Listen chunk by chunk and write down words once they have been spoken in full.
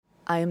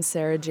I am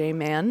Sarah J.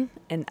 Mann,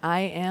 and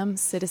I am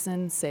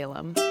Citizen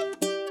Salem.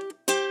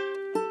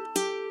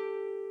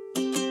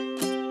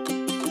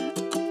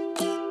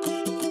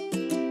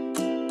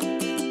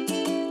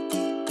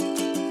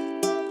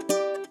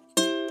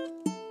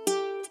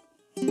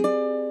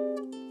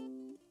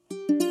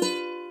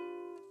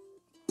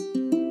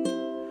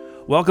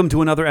 Welcome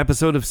to another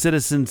episode of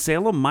Citizen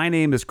Salem. My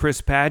name is Chris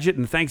Paget,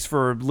 and thanks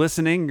for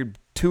listening or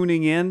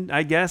tuning in,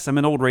 I guess. I'm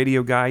an old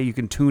radio guy. You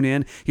can tune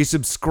in. You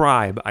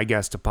subscribe, I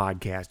guess, to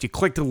podcast. You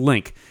clicked a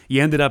link.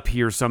 You ended up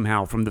here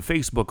somehow from the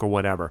Facebook or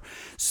whatever.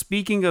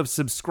 Speaking of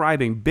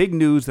subscribing, big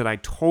news that I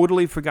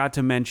totally forgot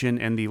to mention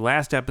in the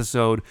last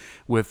episode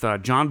with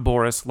John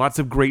Boris. Lots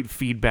of great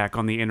feedback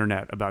on the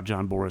internet about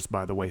John Boris,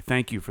 by the way.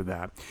 Thank you for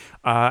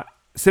that.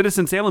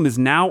 Citizen Salem is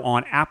now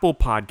on Apple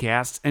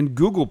Podcasts and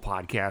Google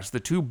Podcasts, the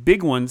two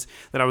big ones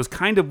that I was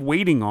kind of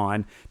waiting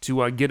on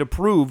to get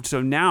approved.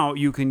 So now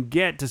you can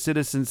get to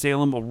Citizen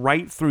Salem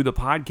right through the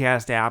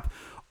podcast app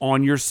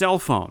on your cell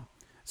phone.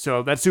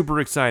 So that's super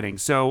exciting.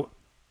 So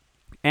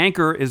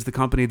Anchor is the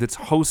company that's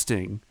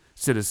hosting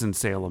Citizen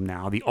Salem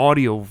now, the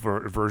audio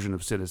version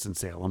of Citizen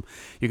Salem.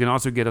 You can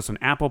also get us on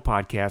Apple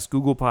Podcasts,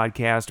 Google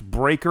Podcasts,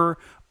 Breaker,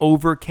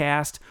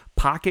 Overcast,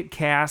 Pocket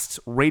Casts,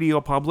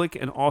 Radio Public,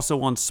 and also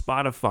on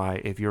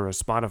Spotify if you're a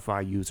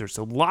Spotify user.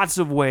 So lots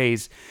of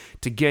ways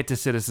to get to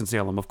Citizen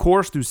Salem. Of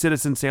course, through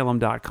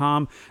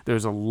citizensalem.com,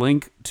 there's a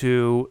link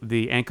to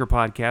the Anchor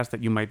podcast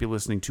that you might be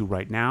listening to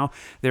right now.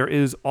 There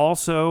is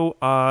also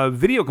a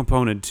video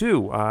component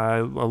too,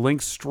 a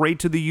link straight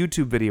to the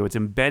YouTube video. It's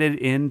embedded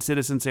in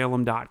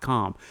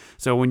citizensalem.com.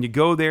 So when you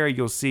go there,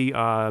 you'll see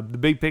the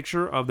big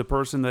picture of the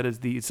person that is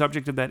the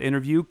subject of that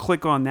interview.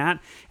 Click on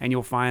that, and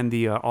you'll find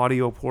the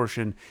audio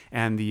portion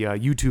and the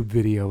YouTube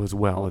video as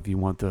well if you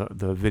want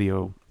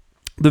the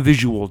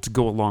visual to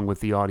go along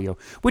with the audio,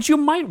 which you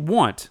might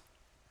want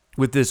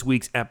with this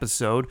week's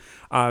episode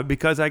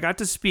because I got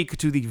to speak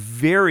to the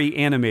very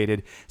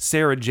animated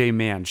Sarah J.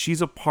 Mann.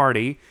 She's a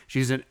party.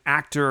 She's an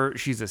actor.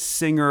 She's a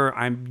singer.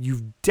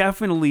 You've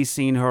definitely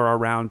seen her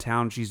around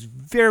town. She's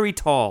very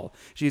tall.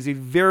 She's a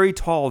very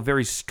tall,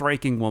 very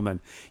striking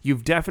woman.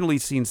 You've definitely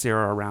seen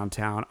Sarah around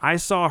town. I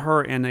saw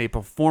her in a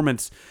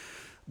performance,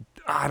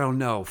 I don't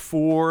know,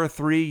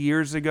 3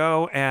 years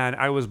ago, and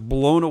I was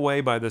blown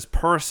away by this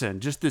person,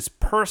 just this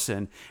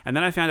person. And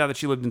then I found out that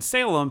she lived in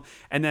Salem,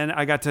 and then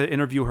I got to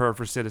interview her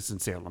for Citizen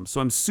Salem.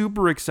 So I'm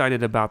super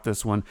excited about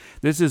this one.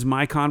 This is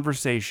my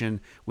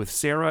conversation with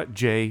Sarah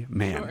J.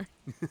 Mann.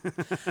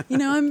 Sure.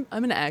 I'm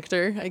an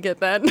actor. I get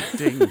that.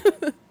 Ding.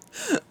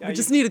 I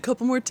just need a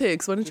couple more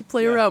takes. Why don't you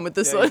play around with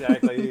this one?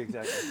 Exactly.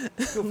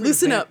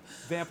 Loosen up.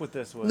 Vamp with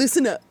this one.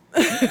 Loosen up.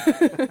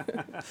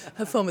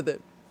 Have fun with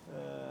it.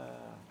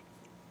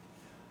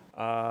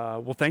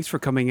 Well, thanks for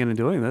coming in and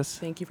doing this.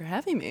 Thank you for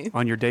having me.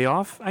 On your day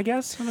off, I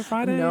guess, on a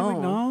Friday?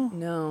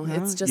 No.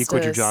 It's just you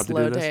quit a your job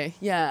slow to do this? day.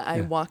 Yeah,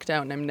 I walked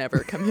out and I'm never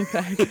coming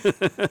back.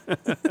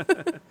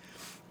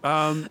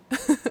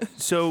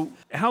 So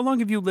how long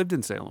have you lived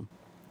in Salem?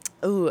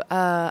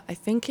 I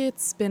think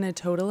it's been a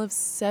total of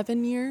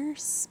 7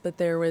 years, but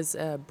there was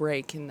a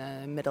break in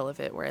the middle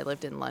of it where I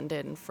lived in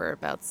London for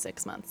about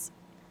 6 months.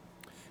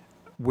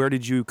 Where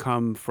did you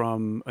come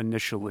from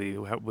initially?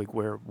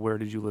 Where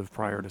did you live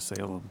prior to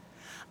Salem?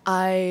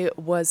 I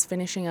was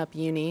finishing up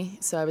uni,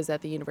 so I was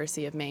at the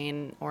University of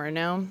Maine,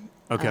 Orono.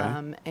 Okay.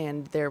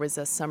 And there was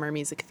a summer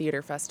music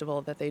theater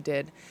festival that they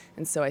did,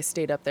 and so I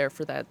stayed up there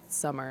for that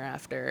summer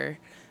after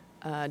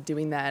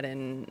doing that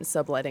and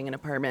subletting an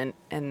apartment.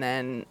 And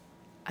then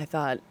I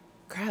thought,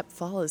 crap,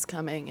 fall is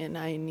coming, and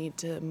I need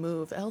to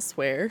move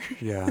elsewhere.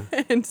 Yeah.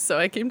 And so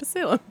I came to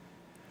Salem.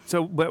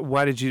 So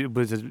why did you,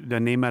 was it a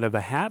name out of a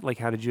hat? Like,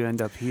 how did you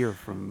end up here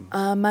from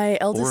my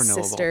eldest Orono, of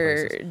all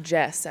sister, places?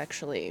 Jess,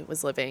 actually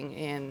was living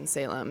in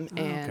Salem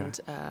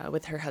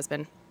with her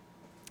husband.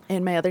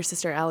 And my other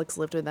sister, Alex,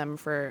 lived with them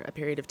for a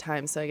period of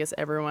time. So I guess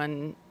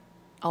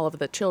all of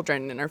the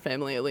children in our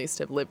family at least,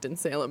 have lived in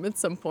Salem at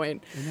some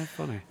point. Isn't that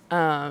funny?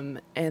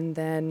 And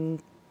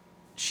then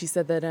she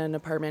said that an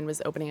apartment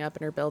was opening up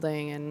in her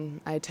building,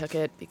 and I took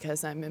it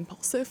because I'm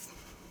impulsive.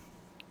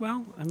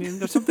 Well, I mean,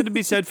 there's something to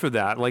be said for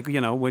that. Like,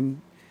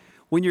 when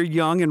you're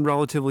young and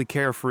relatively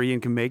carefree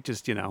and can make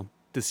just,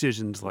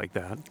 decisions like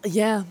that.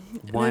 Yeah.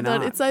 Why and I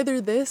thought not? it's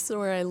either this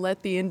or I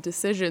let the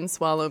indecision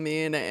swallow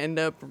me and I end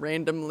up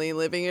randomly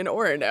living in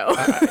Orono.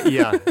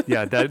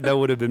 Yeah, that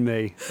would have been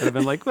me. I'd have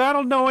been like, well, I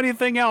don't know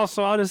anything else,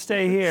 so I'll just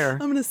stay here.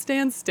 I'm going to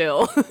stand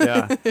still.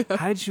 Yeah.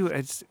 How did you,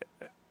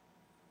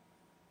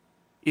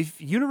 if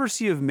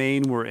University of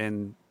Maine were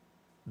in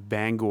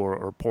Bangor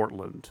or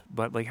Portland,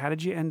 but how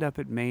did you end up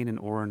at Maine and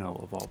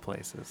Orono of all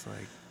places?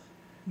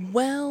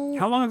 Well,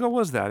 how long ago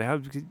was that?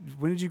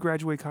 When did you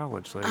graduate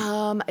college?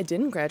 I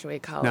didn't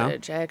graduate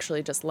college. No? I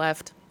actually just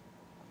left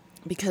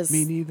because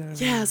me neither.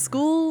 Yeah,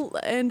 school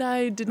and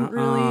I didn't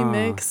really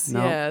mix.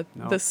 The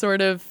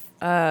sort of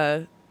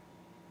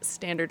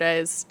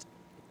standardized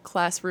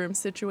classroom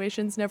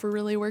situations never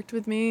really worked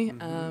with me.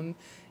 Mm-hmm.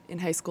 In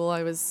high school,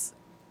 I was,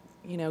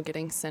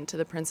 getting sent to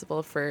the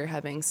principal for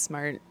having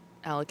smart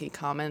alecky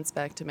comments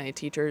back to my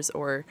teachers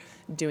or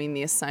doing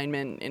the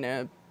assignment in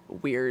a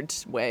weird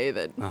way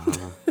that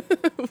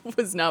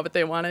was not what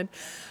they wanted.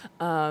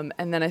 And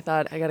then I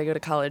thought, I got to go to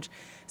college.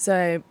 So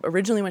I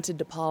originally went to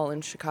DePaul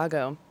in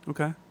Chicago.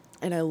 Okay.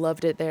 And I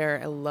loved it there.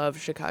 I love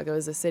Chicago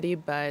as a city,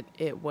 but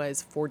it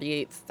was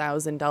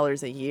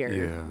 $48,000 a year,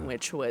 Yeah.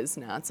 which was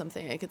not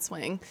something I could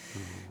swing.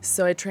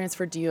 So I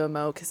transferred to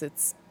UMO because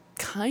it's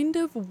kind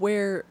of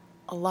where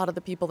a lot of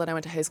the people that I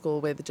went to high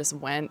school with just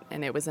went,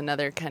 and it was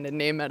another kind of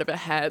name out of a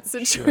hat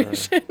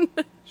situation.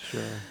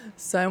 Sure.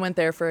 So I went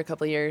there for a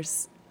couple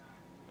years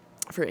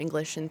for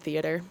English and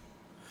theater.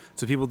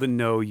 So people that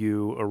know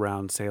you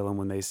around Salem,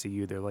 when they see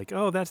you, they're like,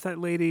 "Oh, that's that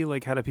lady."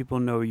 Like, how do people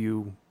know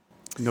you,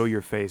 know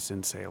your face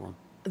in Salem?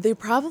 They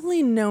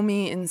probably know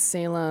me in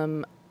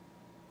Salem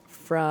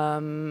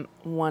from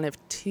one of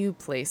two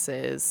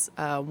places.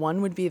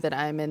 One would be that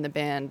I'm in the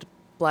band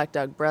Black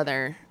Dog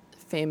Brother,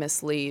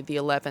 famously the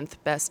 11th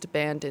best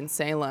band in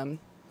Salem.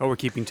 Oh, we're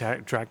keeping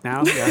track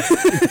now? Yeah.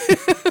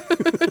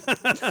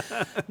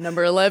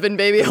 Number 11,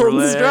 baby,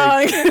 holding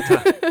strong.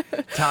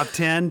 Top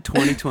 10,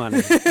 2020.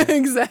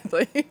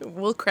 Exactly.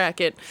 We'll crack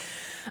it.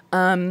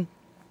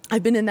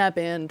 I've been in that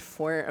band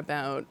for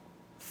about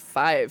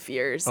 5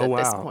 years at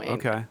this point.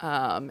 Okay.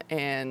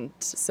 And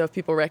so if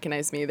people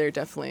recognize me, they're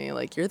definitely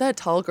like, you're that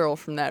tall girl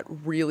from that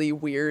really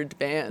weird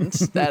band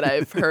that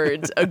I've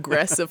heard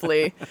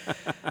aggressively.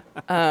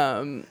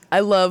 I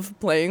love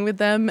playing with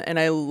them, and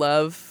I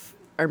love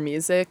our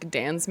music,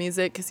 Dan's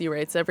music, because he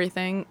writes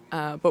everything.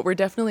 But we're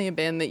definitely a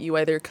band that you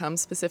either come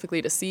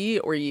specifically to see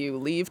or you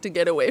leave to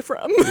get away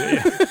from.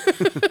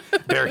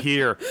 They're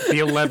here. The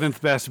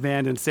 11th best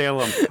band in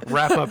Salem.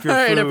 Wrap up your All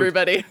right, food.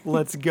 everybody.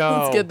 Let's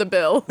go. Let's get the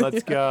bill.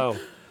 Let's go.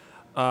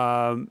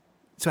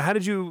 So how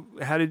did you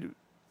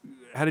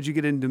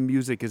get into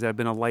music? Has that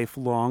been a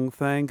lifelong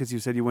thing? Because you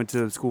said you went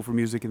to school for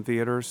music and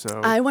theater. So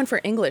I went for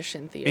English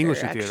and theater,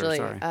 English and theater, actually.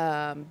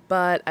 sorry.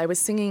 But I was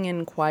singing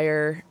in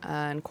choir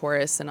and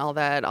chorus and all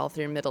that all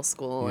through middle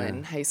school Yeah.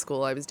 and high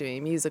school. I was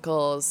doing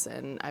musicals,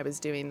 and I was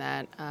doing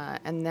that.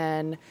 And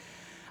then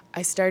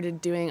I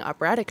started doing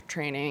operatic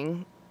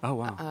training Oh,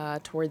 wow.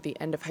 toward the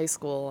end of high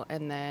school,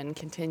 and then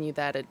continued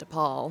that at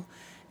DePaul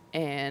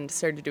and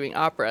started doing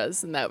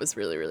operas, and that was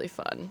really, really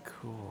fun.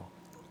 Cool.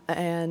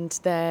 And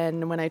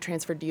then when I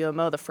transferred to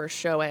UMO, the first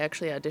show I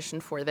actually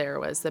auditioned for there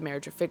was The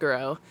Marriage of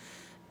Figaro.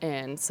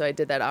 And so I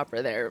did that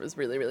opera there. It was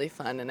really, really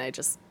fun, and I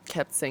just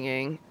kept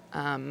singing.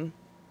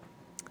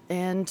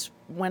 And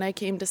when I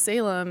came to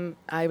Salem,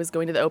 I was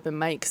going to the open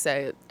mics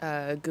at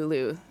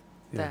Gulu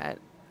that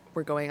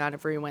were going on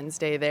every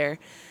Wednesday there.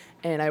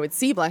 And I would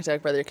see Black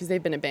Dog Brother because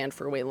they've been a band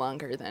for way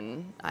longer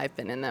than I've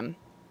been in them.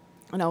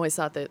 And I always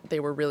thought that they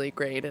were really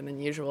great and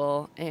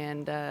unusual.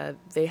 And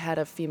they had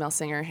a female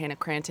singer, Hannah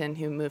Cranton,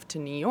 who moved to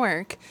New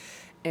York.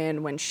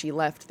 And when she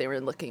left, they were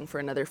looking for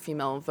another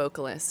female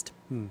vocalist.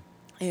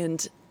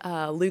 And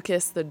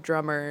Lucas, the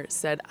drummer,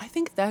 said, "I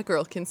think that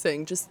girl can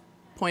sing." Just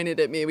pointed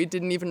at me. We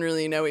didn't even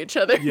really know each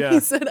other. Yeah. He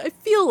said, "I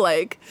feel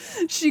like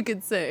she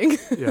could sing."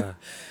 Yeah.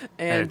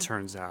 And it And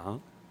turns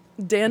out.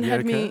 Dan Yeah,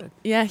 had me,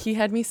 good. he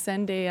had me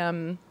send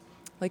a,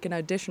 like an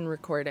audition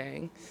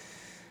recording,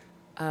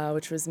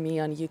 which was me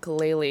on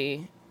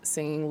ukulele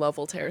singing Love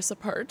Will Tear Us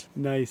Apart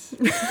Nice.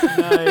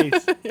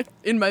 Nice.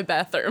 in my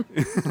bathroom.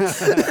 Let's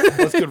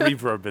get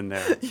reverb in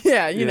there.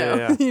 Yeah, you Yeah, know,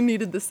 yeah. you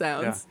needed the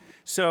Yeah. sounds.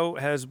 So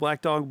has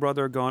Black Dog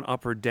Brother gone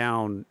up or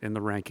down in the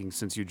rankings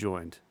since you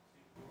joined?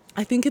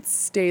 I think it's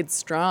stayed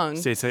strong.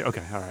 Say,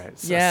 okay, all right.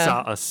 So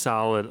Yeah. a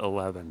solid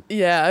 11.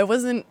 Yeah, I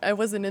wasn't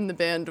in the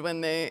band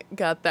when they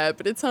got that,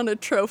 but it's on a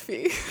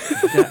trophy.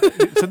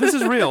 So this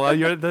is real.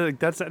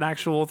 That's an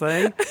actual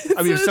thing?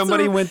 I mean, if It's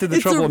somebody a- went to the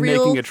it's trouble of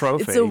real- making a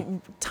trophy. It's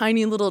a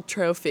tiny little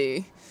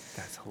trophy.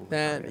 That's hilarious.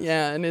 That,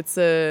 yeah, and it's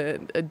a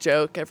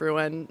joke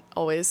everyone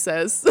always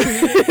says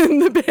in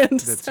the band.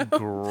 That's so.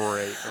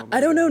 great. Oh my I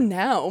don't know God.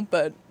 now,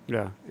 but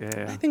Yeah.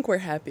 I think we're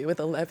happy with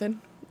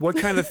 11. What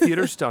kind of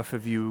theater stuff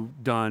have you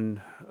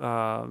done?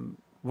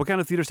 What kind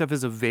of theater stuff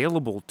is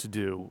available to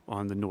do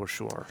on the North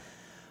Shore?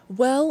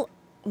 Well,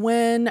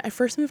 when I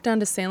first moved down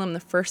to Salem, the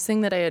first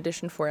thing that I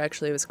auditioned for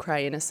actually was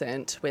Cry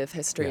Innocent with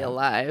History Yeah.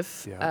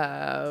 Alive,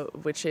 Yeah.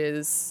 which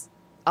is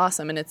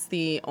awesome. And it's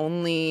the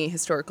only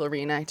historical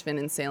reenactment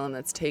in Salem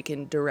that's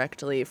taken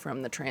directly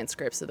from the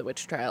transcripts of the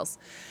witch trials.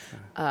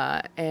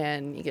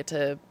 And you get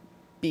to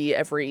be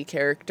every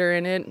character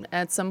in it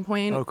at some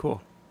point. Oh,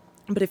 cool.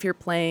 But if you're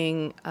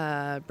playing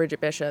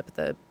Bridget Bishop,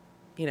 the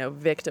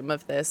victim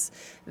of this,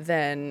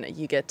 then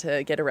you get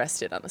to get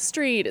arrested on the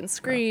street and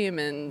scream,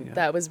 and Yeah.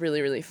 that was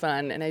really, really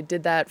fun. And I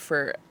did that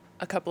for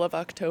a couple of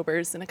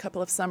Octobers and a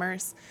couple of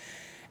summers.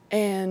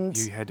 And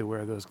You had to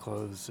wear those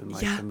clothes in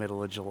like Yeah, the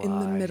middle of July. in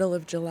the middle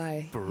of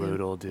July.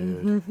 Brutal,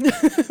 dude.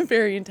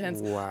 Very intense.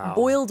 Wow.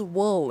 Boiled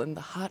wool in the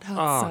hot, hot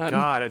Oh sun.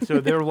 God! So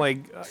they're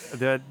like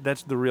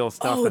that's the real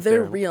stuff. Oh, if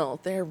they're real.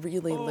 They're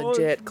really Oh,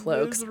 legit it's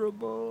clothes.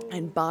 miserable.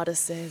 And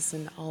bodices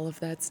and all of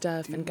that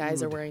stuff. And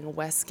guys are wearing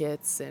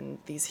waistcoats and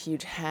these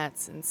huge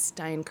hats and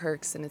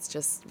Steinkirks, and it's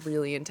just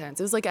really intense.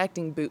 It was like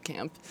acting boot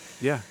camp.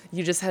 Yeah.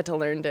 You just had to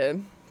learn to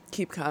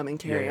keep calm and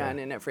carry Yeah. on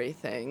and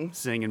everything.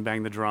 Sing and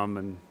bang the drum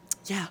and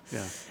Yeah.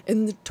 yeah.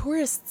 And the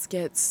tourists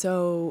get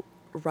so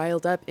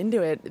riled up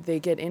into it. They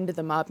get into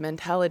the mob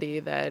mentality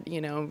that,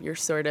 you're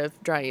sort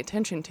of drawing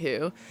attention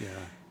to, Yeah.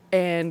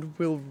 and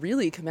will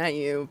really come at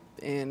you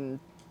in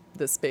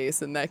the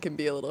space, and that can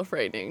be a little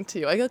frightening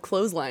too. I got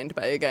clotheslined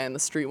by a guy on the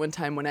street one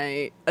time when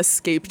I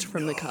escaped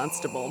from the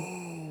constable.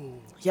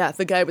 Yeah,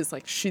 the guy was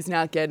like, "She's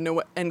not getting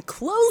away," and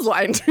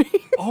clotheslined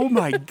me. Oh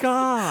my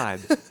God.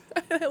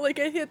 Like,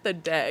 I hit the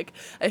deck.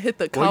 I hit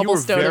the Well, you were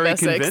cobblestone very of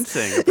Essex.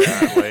 convincing,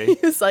 apparently.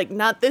 He was like,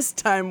 "Not this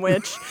time,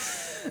 witch."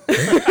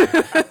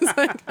 I was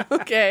like,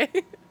 okay.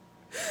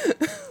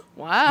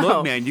 Wow.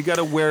 Look, man, you got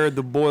to wear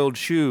the boiled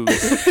shoes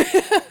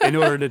in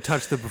order to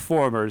touch the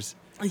performers.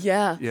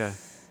 Yeah. Yeah.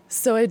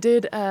 So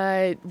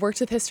I worked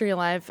with History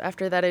Alive.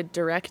 After that, I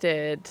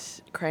directed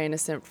Cry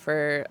Innocent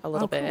for a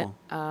little bit. Cool.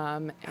 How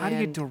do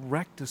you and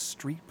direct a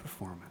street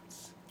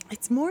performance?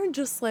 It's more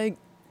just like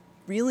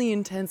really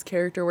intense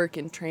character work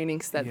and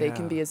training so that they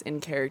can Yeah. be as in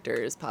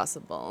character as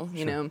possible.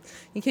 You Sure. know,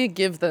 you can't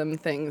give them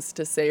things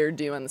to say or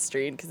do on the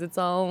street because it's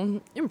all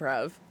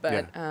improv.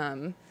 But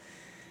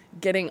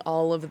getting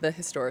all of the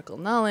historical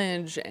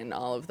knowledge and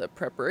all of the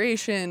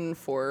preparation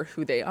for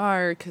who they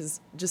are,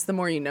 because just the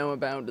more you know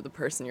about the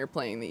person you're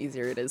playing, the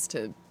easier it is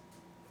to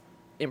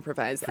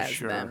improvise For as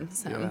sure. them.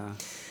 So,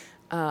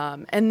 Yeah.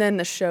 and then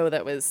the show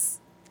that was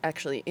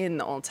actually in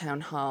the Old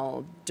Town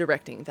Hall,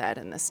 directing that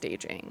and the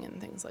staging and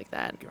things like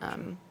that.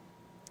 Gotcha.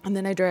 And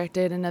then I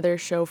directed another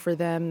show for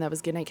them that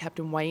was Goodnight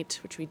Captain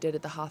White, which we did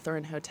at the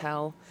Hawthorne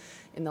Hotel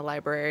in the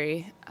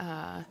library.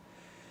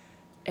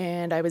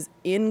 And I was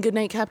in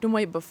Goodnight Captain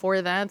White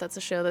before that. That's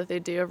a show that they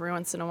do every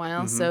once in a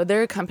while. So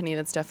they're a company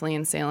that's definitely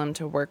in Salem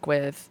to work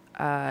with.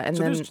 And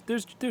So then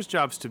there's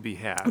jobs to be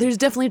had. there's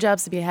definitely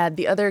jobs to be had.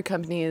 The other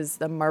company is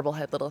the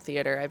Marblehead Little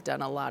Theater. I've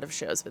done a lot of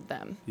shows with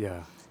them.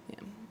 Yeah. Yeah.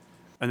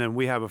 And then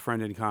we have a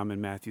friend in common,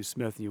 Matthew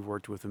Smith, and you've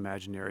worked with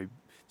Imaginary.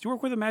 Do you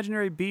work with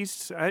Imaginary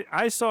Beasts?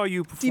 I saw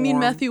you perform. Do you mean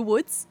Matthew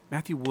Woods?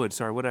 Matthew Wood.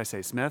 Sorry, what did I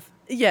say? Smith?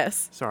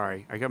 Yes.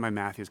 Sorry, I got my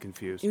Matthews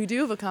confused. We do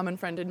have a common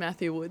friend in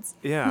Matthew Woods.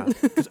 Yeah,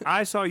 because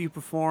I saw you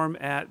perform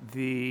at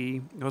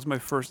that was my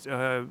first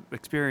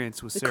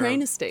experience with The Sarah.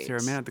 Crane Estate.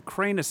 Sarah Mann at the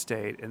Crane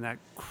Estate, and that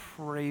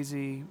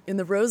crazy, In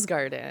the Rose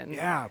Garden.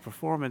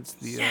 performance.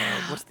 Yeah.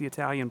 What's the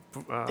Italian?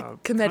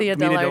 Commedia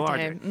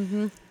dell'arte.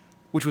 Mm-hmm.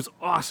 Which was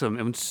awesome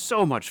and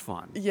so much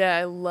fun. Yeah,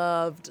 I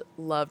loved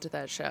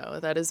that show.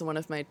 That is one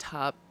of my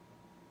top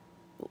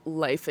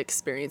life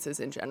experiences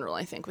in general,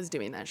 I think, was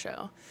doing that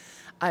show.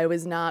 I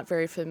was not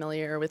very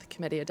familiar with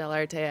Commedia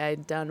dell'arte.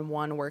 I'd done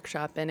one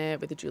workshop in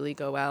it with Julie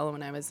Goel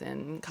when I was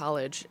in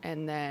college,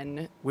 and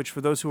then Which,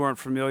 for those who aren't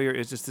familiar,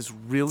 is just this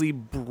really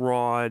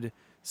broad,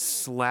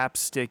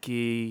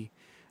 slapsticky,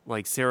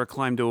 like Sarah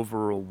climbed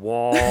over a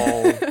wall.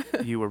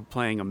 You were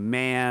playing a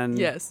man.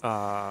 Yes.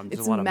 There's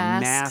It's a lot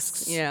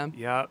masks, of masks. yeah.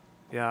 Yep.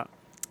 Yeah.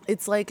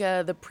 it's like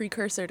the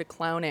precursor to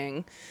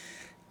clowning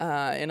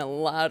in a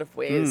lot of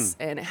ways,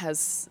 and it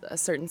has a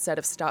certain set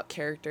of stock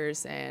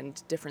characters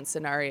and different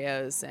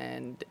scenarios,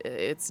 and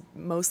it's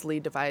mostly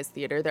devised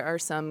theater. There are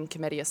some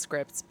Commedia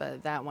scripts,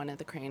 but that one at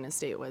the Crane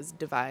Estate was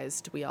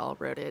devised. We all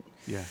wrote it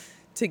Yeah.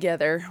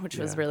 together, which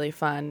was Yeah. really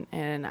fun,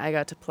 and I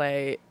got to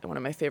play one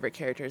of my favorite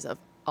characters of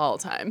all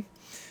time,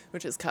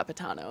 which is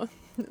Capitano.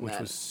 Which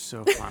That- was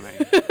so funny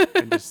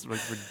and just like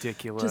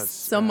ridiculous.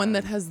 just someone that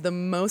and has the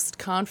most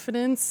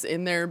confidence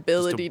in their just a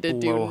ability to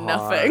do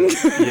blowhard.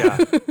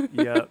 nothing.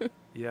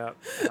 Yeah.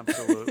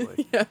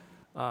 Absolutely. Yeah.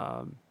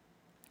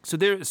 So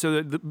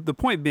the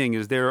point being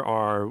is there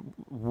are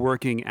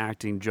working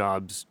acting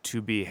jobs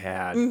to be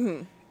had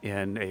Mm-hmm.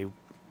 in a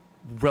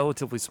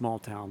relatively small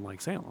town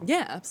like Salem.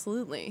 Yeah,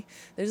 absolutely.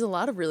 There's a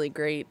lot of really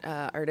great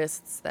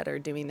artists that are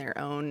doing their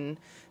own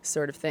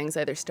sort of things,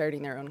 either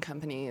starting their own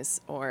companies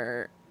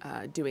or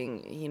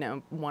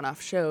doing,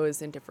 one-off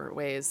shows in different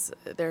ways.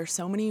 There are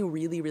so many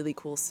really, really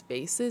cool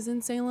spaces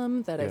in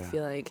Salem that I Yeah.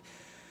 feel like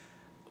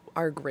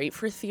are great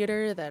for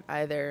theater that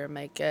either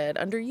might get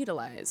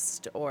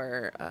underutilized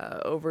or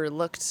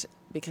overlooked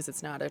because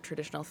it's not a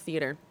traditional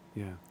theater.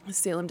 Yeah.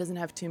 Salem doesn't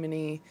have too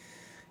many,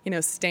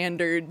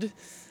 standard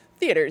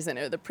theaters in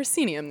it, the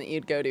proscenium that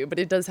you'd go to, but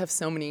it does have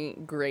so many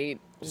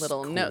great Just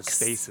little cool nooks.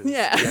 spaces.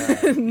 Yeah.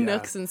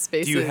 Nooks and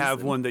spaces. Do you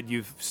have one that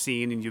you've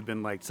seen and you've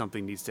been like,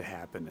 something needs to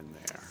happen in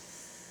there?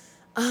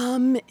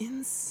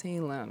 In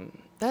Salem.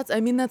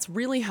 That's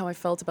really how I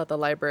felt about the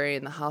library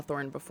in the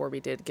Hawthorne before we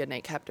did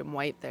Goodnight Captain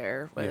White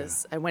there,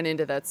 was I went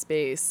into that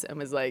space and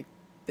was like,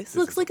 this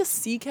looks is like a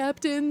sea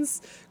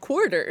captain's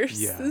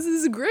quarters. Yeah. This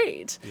is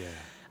great.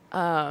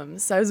 Yeah.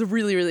 So I was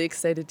really, really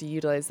excited to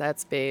utilize that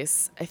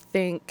space. I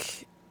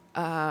think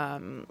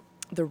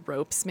the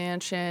Ropes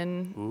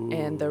Mansion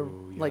and the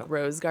Ooh, like yep.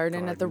 Rose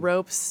Garden at the Garden.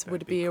 Ropes That'd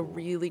would be be a cool.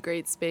 really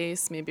great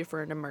space, maybe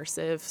for an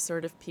immersive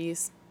sort of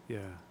piece. Yeah.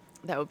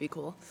 That would be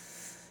cool.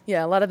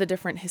 Yeah, a lot of the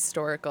different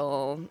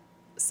historical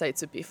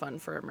sites would be fun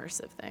for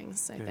immersive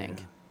things, I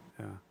think.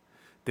 Yeah.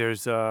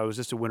 I was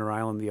just at Winter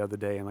Island the other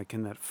day, and like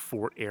in that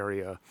fort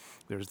area,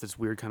 there's this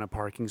weird kind of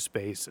parking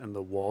space, and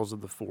the walls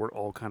of the fort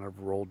all kind of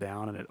roll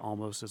down, and it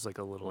almost is like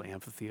a little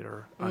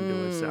amphitheater unto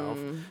itself.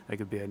 That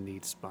could be a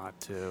neat spot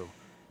too.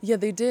 Yeah,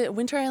 they did.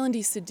 Winter Island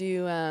used to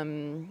do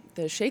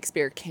the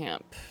Shakespeare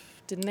camp,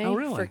 didn't they? Oh,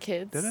 really? For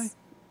kids. Did they?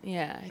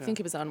 Yeah, I think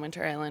it was on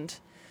Winter Island.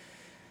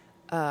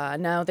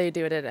 Now they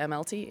do it at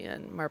MLT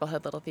and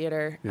Marblehead Little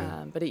Theater,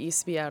 Yeah. but it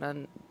used to be out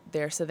on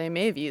there, so they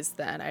may have used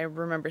that. I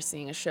remember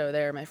seeing a show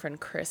there. My friend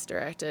Chris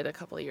directed a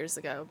couple of years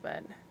ago,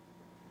 but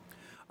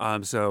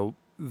So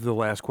the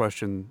last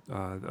question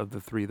of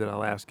the three that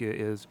I'll ask you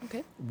is,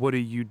 okay. what are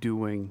you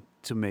doing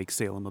to make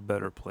Salem a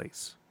better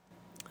place?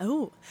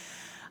 Oh,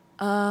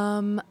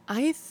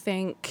 I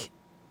think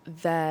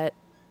that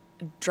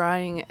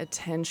drawing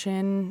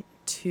attention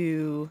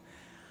to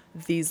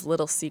these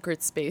little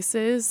secret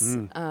spaces,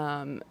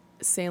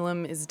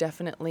 Salem is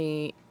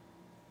definitely,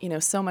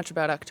 so much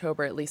about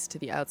October, at least to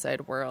the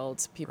outside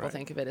world. People Right.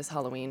 think of it as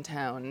Halloween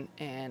town,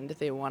 and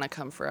they want to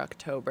come for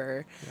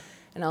October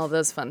and all of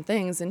those fun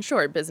things. And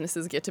sure,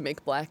 businesses get to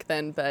make black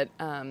then, but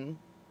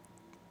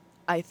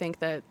I think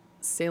that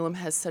Salem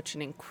has such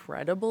an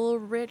incredible,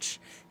 rich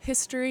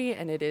history,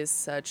 and it is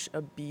such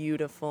a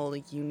beautiful,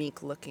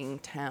 unique-looking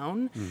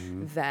town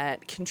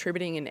that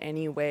contributing in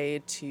any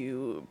way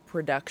to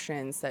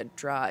productions that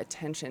draw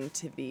attention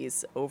to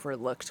these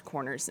overlooked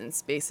corners and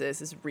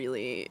spaces is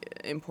really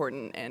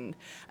important, and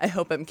I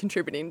hope I'm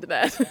contributing to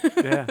that.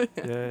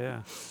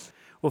 Yeah.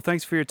 Well,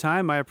 thanks for your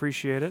time. I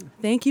appreciate it.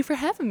 Thank you for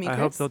having me, Chris. I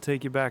hope they'll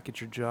take you back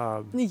at your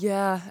job.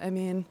 Yeah, I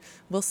mean,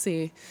 we'll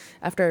see.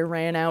 After I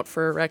ran out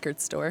for a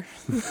record store.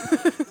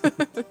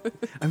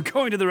 I'm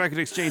going to the record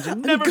exchange and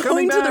I'm never going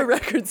coming back. to the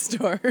record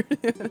store.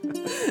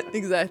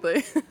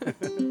 Exactly.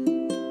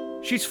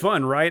 She's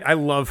fun, right? I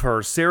love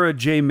her. Sarah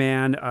J.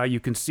 Mann. You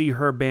can see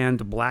her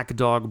band Black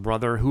Dog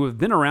Brother, who have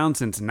been around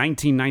since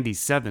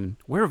 1997.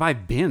 Where have I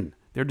been?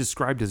 They're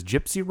described as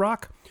gypsy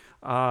rock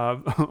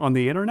on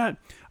the internet.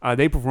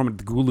 They perform at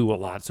the Gulu a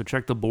lot, so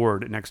check the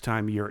board next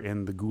time you're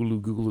in the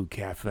Gulu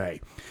Cafe.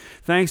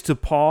 Thanks to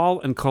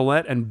Paul and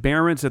Colette and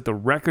Barron's at the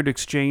Record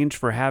Exchange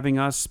for having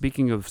us.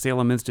 Speaking of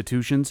Salem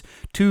institutions,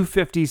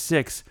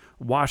 256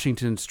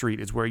 Washington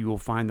Street is where you will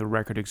find the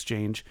Record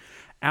Exchange.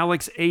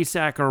 Alex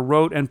Asacker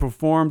wrote and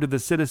performed the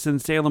Citizen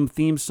Salem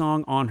theme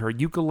song on her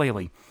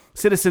ukulele.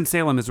 Citizen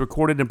Salem is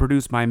recorded and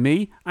produced by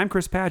me. I'm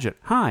Chris Padgett.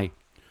 Hi.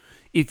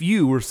 If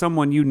you or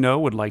someone you know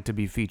would like to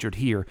be featured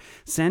here,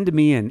 send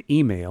me an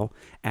email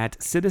at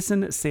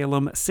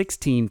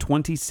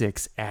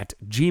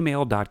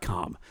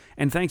citizensalem1626@gmail.com.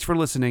 And thanks for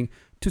listening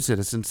to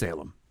Citizen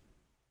Salem.